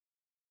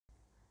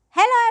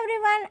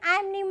everyone,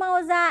 I'm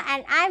Neema Oza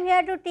and I'm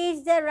here to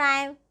teach the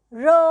rhyme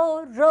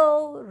row,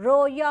 row,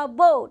 row your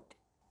boat.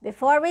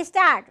 Before we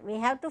start, we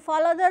have to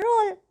follow the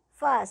rule.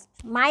 First,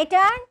 my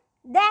turn,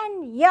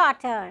 then your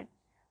turn.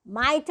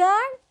 My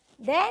turn,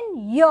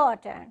 then your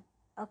turn.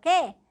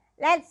 Okay,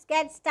 let's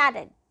get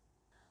started.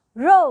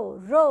 Row,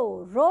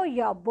 row, row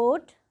your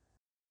boat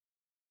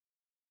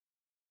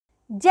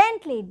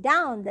gently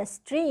down the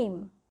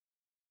stream.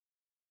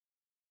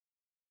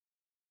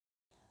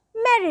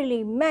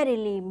 Merrily,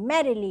 merrily,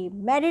 merrily,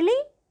 merrily.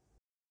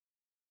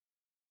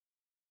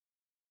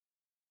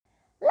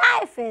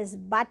 Life is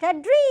but a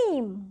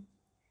dream.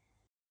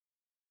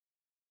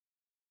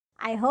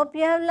 I hope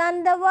you have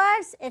learned the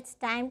words. It's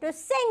time to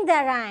sing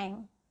the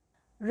rhyme.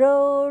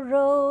 Row,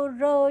 row,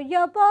 row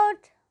your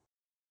boat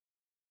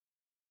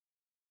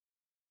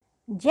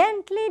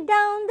gently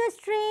down the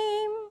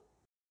stream.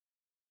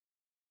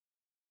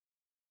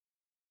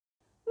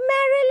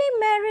 Merrily,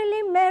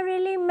 merrily,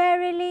 merrily,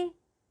 merrily.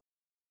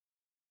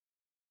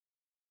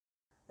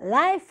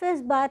 Life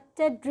is but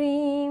a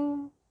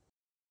dream.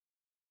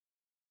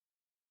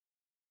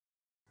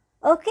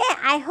 Okay,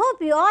 I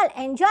hope you all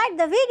enjoyed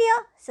the video.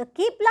 So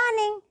keep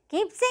learning,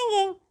 keep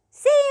singing.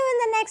 See you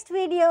in the next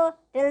video.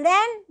 Till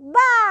then,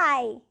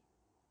 bye.